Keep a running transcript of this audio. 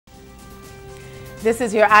This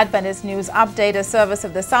is your Adventist News Update, a service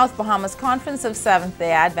of the South Bahamas Conference of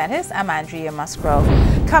Seventh-day Adventists. I'm Andrea Musgrove.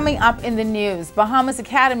 Coming up in the news, Bahamas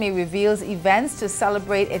Academy reveals events to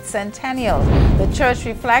celebrate its centennial. The church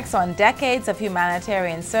reflects on decades of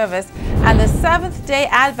humanitarian service, and the Seventh-day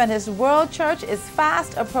Adventist World Church is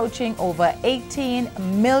fast approaching over 18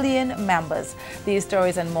 million members. These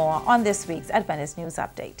stories and more on this week's Adventist News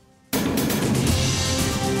Update.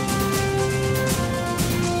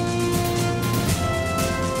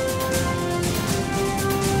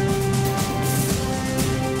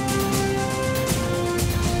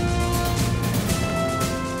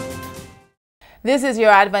 This is your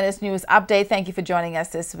Adventist News Update. Thank you for joining us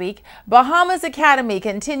this week. Bahamas Academy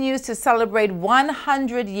continues to celebrate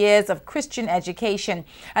 100 years of Christian education.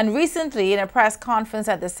 And recently, in a press conference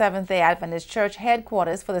at the Seventh-day Adventist Church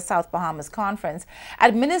headquarters for the South Bahamas Conference,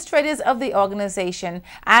 administrators of the organization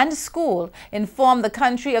and school informed the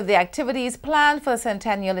country of the activities planned for the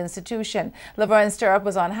Centennial Institution. Laverne Stirrup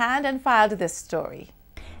was on hand and filed this story.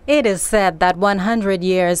 It is said that 100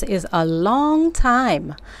 years is a long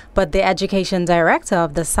time, but the education director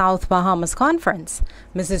of the South Bahamas Conference,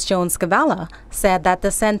 Mrs. Jones-Cavalla, said that the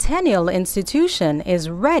Centennial Institution is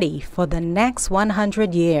ready for the next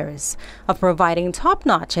 100 years of providing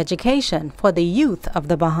top-notch education for the youth of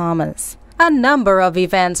the Bahamas. A number of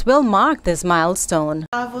events will mark this milestone.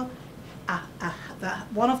 One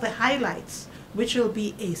of the highlights, which will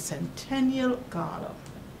be a Centennial Gala.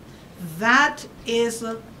 That is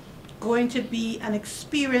going to be an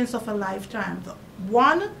experience of a lifetime. The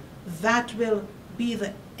one that will be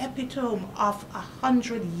the epitome of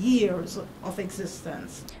 100 years of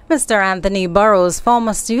existence. Mr. Anthony Burrows,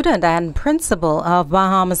 former student and principal of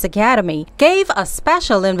Bahamas Academy, gave a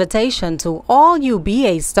special invitation to all you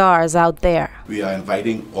BA stars out there. We are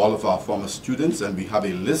inviting all of our former students, and we have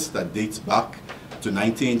a list that dates back to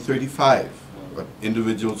 1935.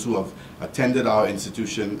 Individuals who have attended our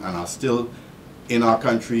institution and are still in our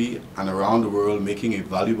country and around the world making a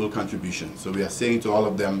valuable contribution. So we are saying to all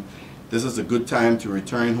of them, this is a good time to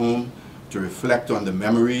return home, to reflect on the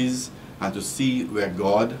memories and to see where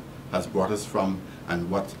God has brought us from and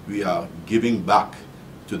what we are giving back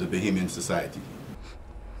to the Bahamian society.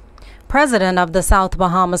 President of the South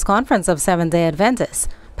Bahamas Conference of Seventh-day Adventists,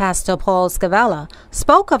 Pastor Paul Scavella,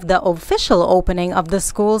 spoke of the official opening of the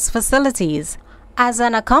school's facilities as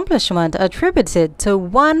an accomplishment attributed to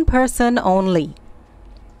one person only.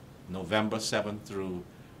 November 7th through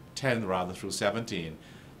 17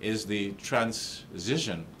 is the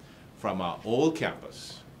transition from our old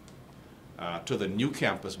campus to the new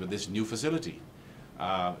campus with this new facility.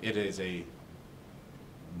 It is a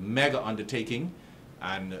mega undertaking,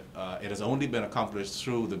 and it has only been accomplished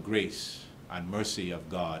through the grace and mercy of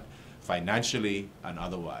God, financially and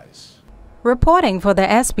otherwise. Reporting for the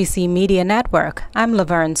SBC Media Network, I'm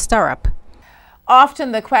Laverne Stirrup.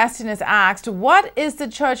 Often the question is asked, what is the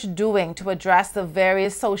church doing to address the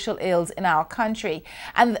various social ills in our country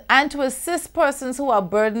and to assist persons who are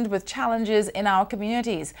burdened with challenges in our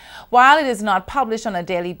communities? While it is not published on a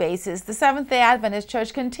daily basis, the Seventh-day Adventist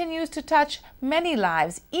Church continues to touch many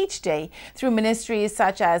lives each day through ministries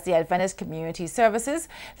such as the Adventist Community Services,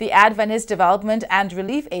 the Adventist Development and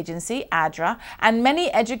Relief Agency, ADRA, and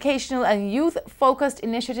many educational and youth-focused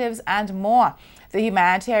initiatives and more. The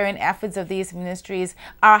humanitarian efforts of these ministries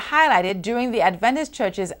are highlighted during the Adventist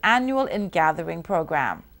Church's annual Ingathering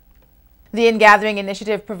program. The Ingathering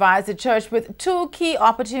initiative provides the church with two key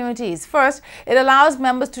opportunities. First, it allows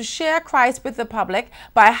members to share Christ with the public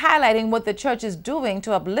by highlighting what the church is doing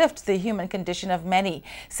to uplift the human condition of many.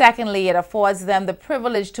 Secondly, it affords them the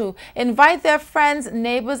privilege to invite their friends,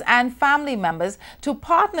 neighbors, and family members to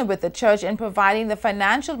partner with the church in providing the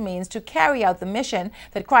financial means to carry out the mission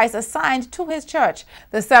that Christ assigned to his church.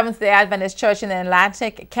 The Seventh-day Adventist Church in the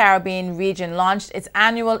Atlantic Caribbean region launched its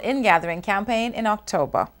annual Ingathering campaign in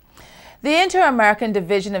October. The Inter-American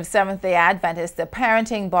Division of Seventh-day Adventists, the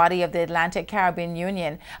parenting body of the Atlantic Caribbean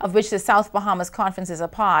Union, of which the South Bahamas Conference is a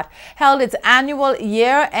part, held its annual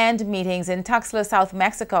year-end meetings in Tuxtla, South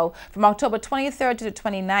Mexico from October 23rd to the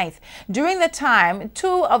 29th. During the time,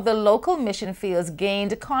 two of the local mission fields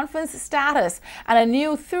gained conference status, and a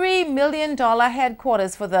new $3 million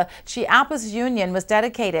headquarters for the Chiapas Union was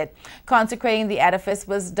dedicated. Consecrating the edifice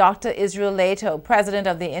was Dr. Israel Leto, president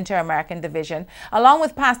of the Inter-American Division, along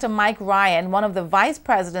with Pastor Mike Ryan, one of the vice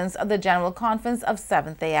presidents of the General Conference of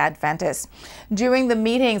Seventh-day Adventists. During the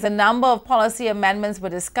meetings, a number of policy amendments were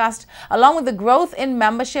discussed, along with the growth in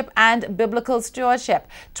membership and biblical stewardship.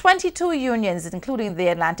 22 unions, including the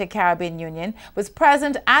Atlantic Caribbean Union, was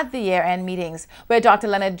present at the year-end meetings, where Dr.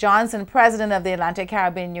 Leonard Johnson, president of the Atlantic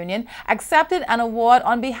Caribbean Union, accepted an award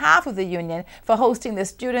on behalf of the union for hosting the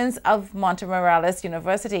students of Montemorelos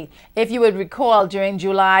University. If you would recall, during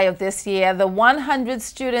July of this year, the 100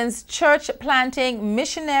 Students Church Planting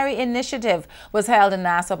Missionary Initiative was held in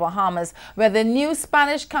Nassau, Bahamas, where the new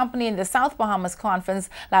Spanish company in the South Bahamas Conference,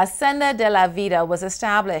 La Senda de la Vida, was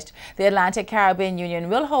established. The Atlantic Caribbean Union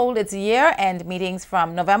will hold its year-end meetings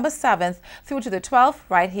from November 7th through to the 12th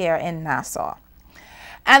right here in Nassau.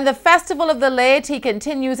 And the Festival of the Laity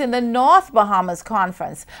continues in the North Bahamas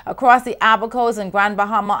Conference. Across the Abacos and Grand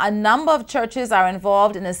Bahama, a number of churches are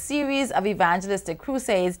involved in a series of evangelistic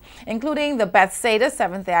crusades, including the Bethsaida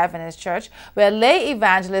Seventh-day Adventist Church, where lay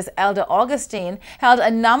evangelist Elder Augustine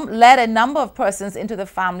led a number of persons into the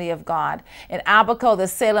family of God. In Abaco, the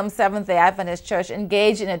Salem Seventh-day Adventist Church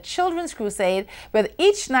engaged in a children's crusade, where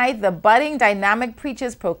each night the budding dynamic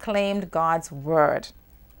preachers proclaimed God's word.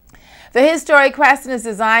 The Historic Question is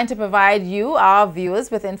designed to provide you, our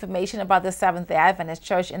viewers, with information about the Seventh-day Adventist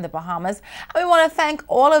Church in the Bahamas. And we want to thank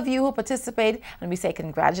all of you who participate, and we say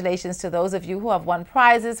congratulations to those of you who have won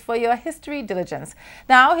prizes for your history diligence.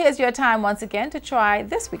 Now, here's your time once again to try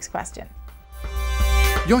this week's question.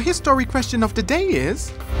 Your Historic Question of the day is: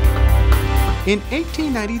 in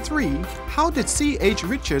 1893, how did C.H.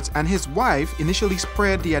 Richards and his wife initially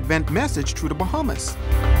spread the Advent message through the Bahamas?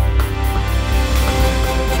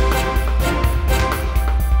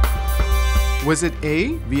 Was it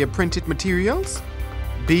A, via printed materials,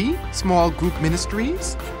 B, small group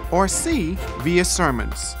ministries, or C, via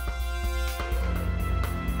sermons?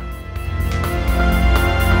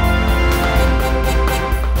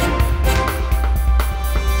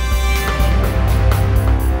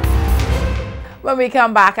 When we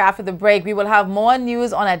come back after the break, we will have more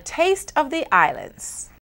news on a taste of the islands.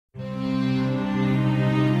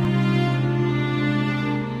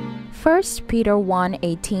 1 Peter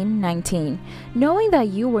 1:18-19, knowing that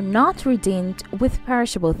you were not redeemed with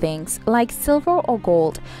perishable things like silver or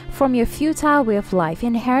gold from your futile way of life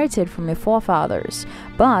inherited from your forefathers,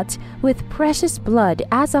 but with precious blood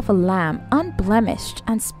as of a lamb, unblemished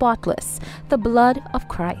and spotless, the blood of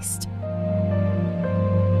Christ.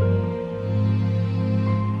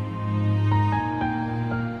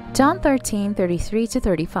 John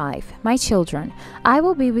 13:33-35. My children, I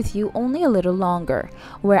will be with you only a little longer.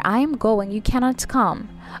 Where I am going, you cannot come.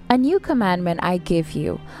 A new commandment I give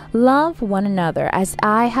you: love one another as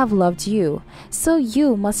I have loved you. So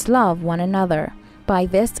you must love one another. By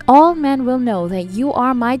this, all men will know that you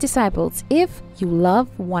are my disciples, if you love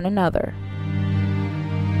one another.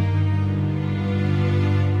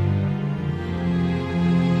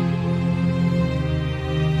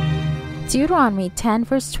 Deuteronomy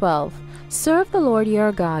 10:12. Serve the Lord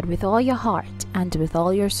your God with all your heart and with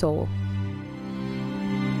all your soul.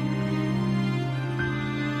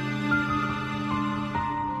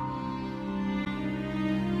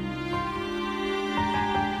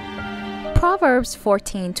 Proverbs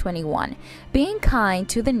 14:21. Being kind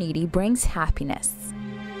to the needy brings happiness.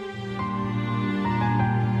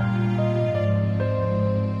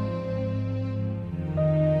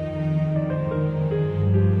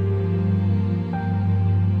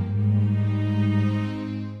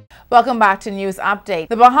 Welcome back to News Update.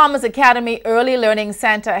 The Bahamas Academy Early Learning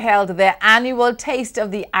Center held their annual Taste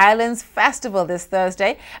of the Islands Festival this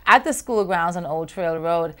Thursday at the school grounds on Old Trail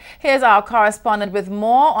Road. Here's our correspondent with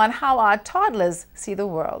more on how our toddlers see the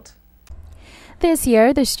world. This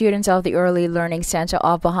year, the students of the Early Learning Center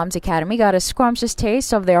of Bahamas Academy got a scrumptious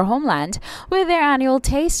taste of their homeland with their annual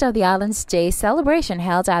Taste of the Islands Day celebration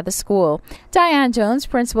held at the school. Diane Jones,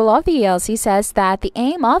 principal of the ELC, says that the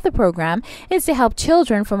aim of the program is to help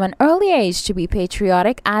children from an early age to be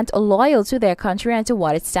patriotic and loyal to their country and to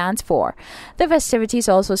what it stands for. The festivities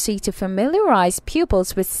also seek to familiarize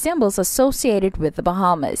pupils with symbols associated with the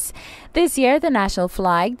Bahamas. This year, the national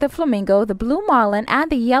flag, the flamingo, the blue marlin, and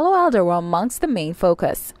the yellow elder were amongst the main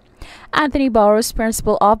focus. Anthony Burrows,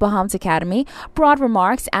 principal of Bahamas Academy, brought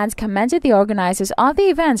remarks and commended the organizers of the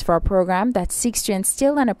events for a program that seeks to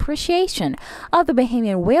instill an appreciation of the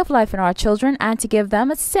Bahamian way of life in our children and to give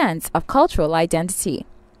them a sense of cultural identity.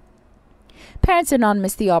 Parents did not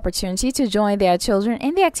miss the opportunity to join their children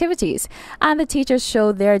in the activities, and the teachers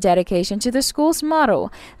showed their dedication to the school's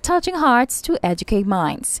motto, touching hearts to educate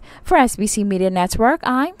minds. For SBC Media Network,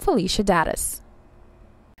 I'm Felicia Dattis.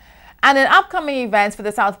 And in upcoming events for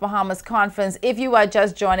the South Bahamas Conference, if you are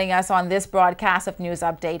just joining us on this broadcast of News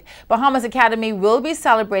Update, Bahamas Academy will be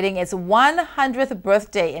celebrating its 100th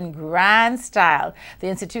birthday in grand style. The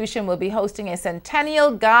institution will be hosting a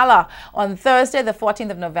centennial gala on Thursday, the 14th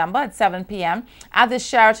of November at 7 p.m. at the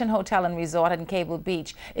Sheraton Hotel and Resort in Cable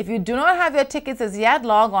Beach. If you do not have your tickets as yet,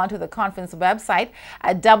 log on to the conference website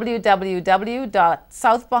at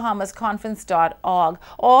www.southbahamasconference.org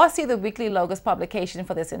or see the weekly Logos publication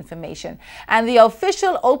for this information. And the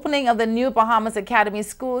official opening of the new Bahamas Academy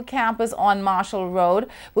School campus on Marshall Road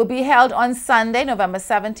will be held on Sunday, November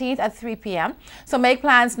 17th at 3 p.m. So make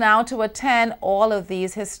plans now to attend all of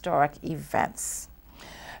these historic events.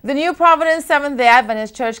 The New Providence Seventh-day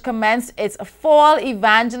Adventist Church commenced its Fall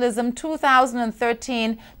Evangelism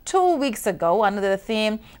 2013 2 weeks ago under the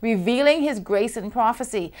theme, Revealing His Grace in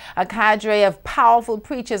Prophecy. A cadre of powerful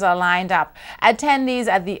preachers are lined up. Attendees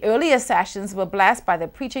at the earlier sessions were blessed by the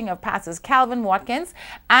preaching of Pastors Calvin Watkins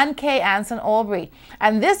and Kay Anson Aubrey.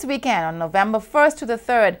 And this weekend, on November 1st to the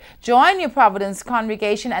 3rd, join New Providence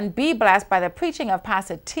congregation and be blessed by the preaching of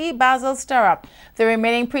Pastor T. Basil Stirrup. The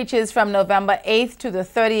remaining preachers from November 8th to the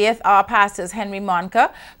 30th are Pastors Henry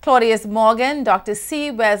Monka, Claudius Morgan, Dr. C.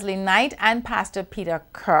 Wesley Knight, and Pastor Peter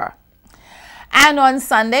Kerr. And on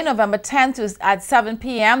Sunday, November 10th at 7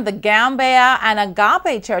 p.m., the Gambia and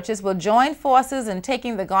Agape churches will join forces in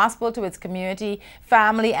taking the gospel to its community,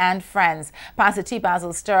 family, and friends. Pastor T.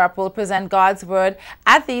 Basil Stirrup will present God's Word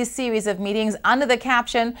at these series of meetings under the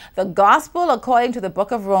caption, The Gospel According to the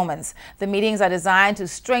Book of Romans. The meetings are designed to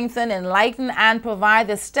strengthen, enlighten, and provide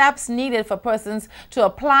the steps needed for persons to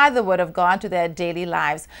apply the Word of God to their daily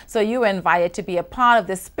lives. So you are invited to be a part of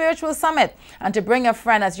this spiritual summit and to bring a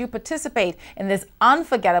friend as you participate in this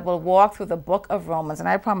unforgettable walk through the book of Romans. And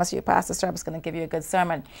I promise you, Pastor Stirrup is going to give you a good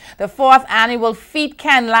sermon. The 4th annual Feet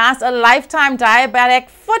Can Last a Lifetime Diabetic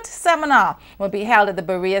Foot Seminar will be held at the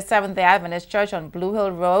Berea Seventh-day Adventist Church on Blue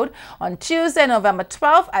Hill Road on Tuesday, November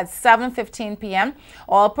 12th at 7:15 p.m.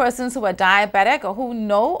 All persons who are diabetic or who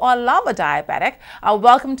know or love a diabetic are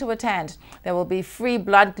welcome to attend. There will be free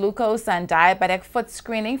blood glucose and diabetic foot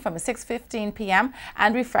screening from 6:15 p.m.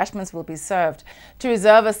 and refreshments will be served. To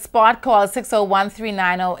reserve a spot, call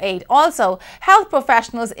 601-3908. Also, health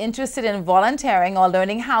professionals interested in volunteering or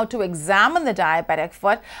learning how to examine the diabetic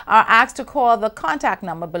foot are asked to call the contact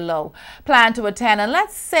number below. Plan to attend and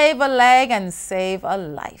let's save a leg and save a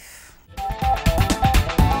life.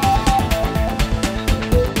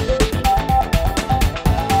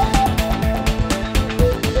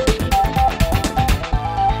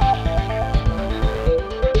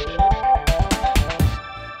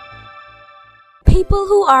 People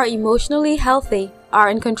who are emotionally healthy are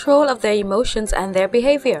in control of their emotions and their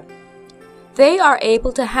behavior. They are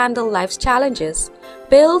able to handle life's challenges,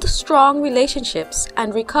 build strong relationships,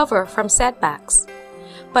 and recover from setbacks.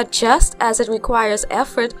 But just as it requires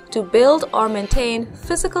effort to build or maintain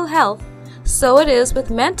physical health, so it is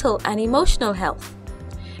with mental and emotional health.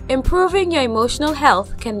 Improving your emotional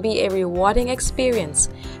health can be a rewarding experience,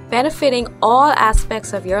 benefiting all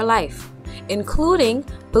aspects of your life, including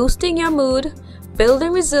boosting your mood,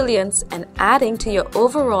 building resilience, and adding to your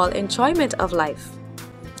overall enjoyment of life.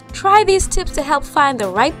 Try these tips to help find the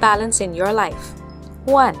right balance in your life.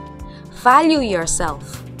 1. Value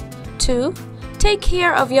yourself. 2. Take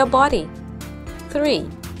care of your body. 3.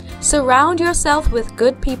 Surround yourself with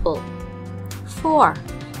good people. 4.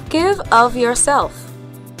 Give of yourself.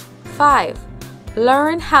 5.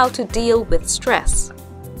 Learn how to deal with stress.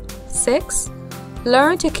 6.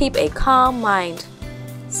 Learn to keep a calm mind.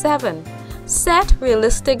 7. Set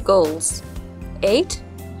realistic goals. 8.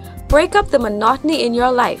 Break up the monotony in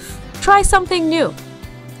your life. Try something new.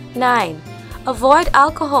 9. Avoid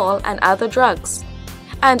alcohol and other drugs.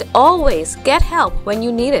 And always get help when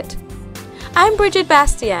you need it. I'm Bridget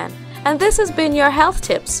Bastian, and this has been your health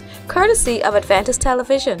tips, courtesy of Adventist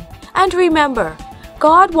Television. And remember,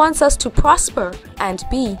 God wants us to prosper and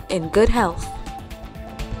be in good health.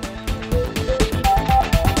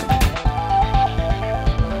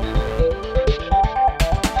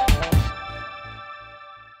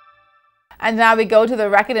 And now we go to the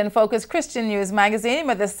Record and Focus Christian News magazine,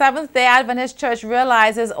 where the Seventh-day Adventist Church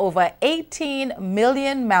realizes over 18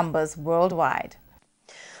 million members worldwide.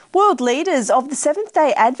 World leaders of the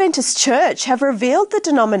Seventh-day Adventist Church have revealed the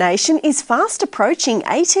denomination is fast approaching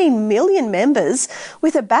 18 million members,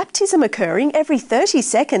 with a baptism occurring every 30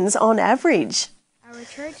 seconds on average.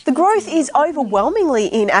 The growth is overwhelmingly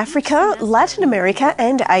in Africa, Latin America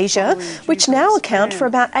and Asia, which now account for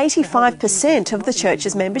about 85% of the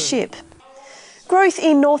church's membership. Growth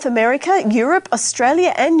in North America, Europe,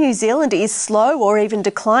 Australia and New Zealand is slow or even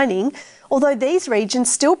declining, although these regions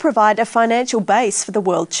still provide a financial base for the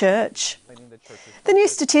world church. The new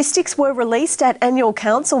statistics were released at annual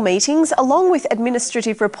council meetings along with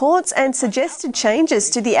administrative reports and suggested changes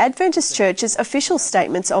to the Adventist Church's official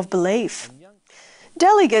statements of belief.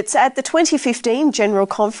 Delegates at the 2015 General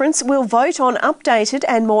Conference will vote on updated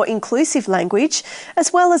and more inclusive language,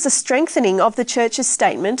 as well as a strengthening of the Church's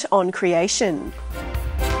statement on creation.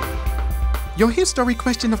 Your history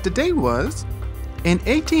question of the day was, in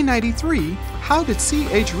 1893, how did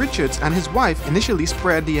C.H. Richards and his wife initially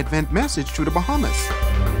spread the Advent message to the Bahamas?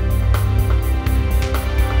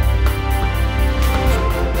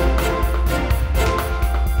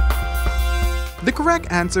 The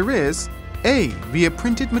correct answer is A, via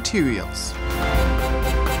printed materials.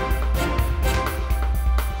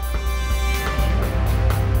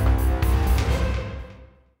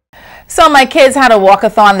 So my kids had a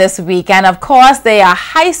walkathon this week, and of course they are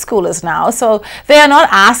high schoolers now, so they are not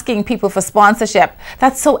asking people for sponsorship.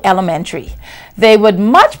 That's so elementary. They would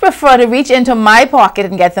much prefer to reach into my pocket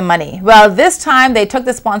and get the money. Well, this time they took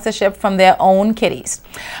the sponsorship from their own kiddies.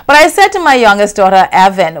 But I said to my youngest daughter,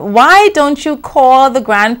 Evan, why don't you call the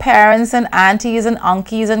grandparents and aunties and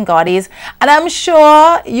uncles and goddies, and I'm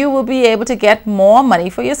sure you will be able to get more money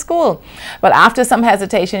for your school. But after some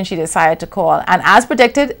hesitation, she decided to call, and as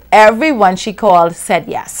predicted, everyone she called said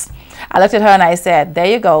yes. I looked at her and I said, there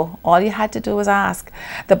you go. All you had to do was ask.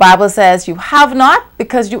 The Bible says you have not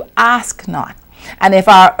because you ask not. And if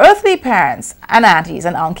our earthly parents and aunties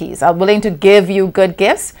and uncles are willing to give you good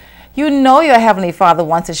gifts, you know your Heavenly Father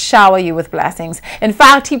wants to shower you with blessings. In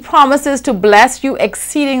fact, He promises to bless you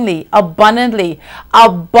exceedingly, abundantly,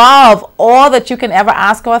 above all that you can ever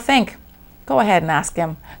ask or think. Go ahead and ask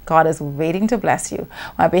Him. God is waiting to bless you.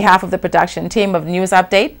 On behalf of the production team of News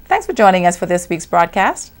Update, thanks for joining us for this week's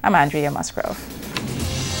broadcast. I'm Andrea Musgrove.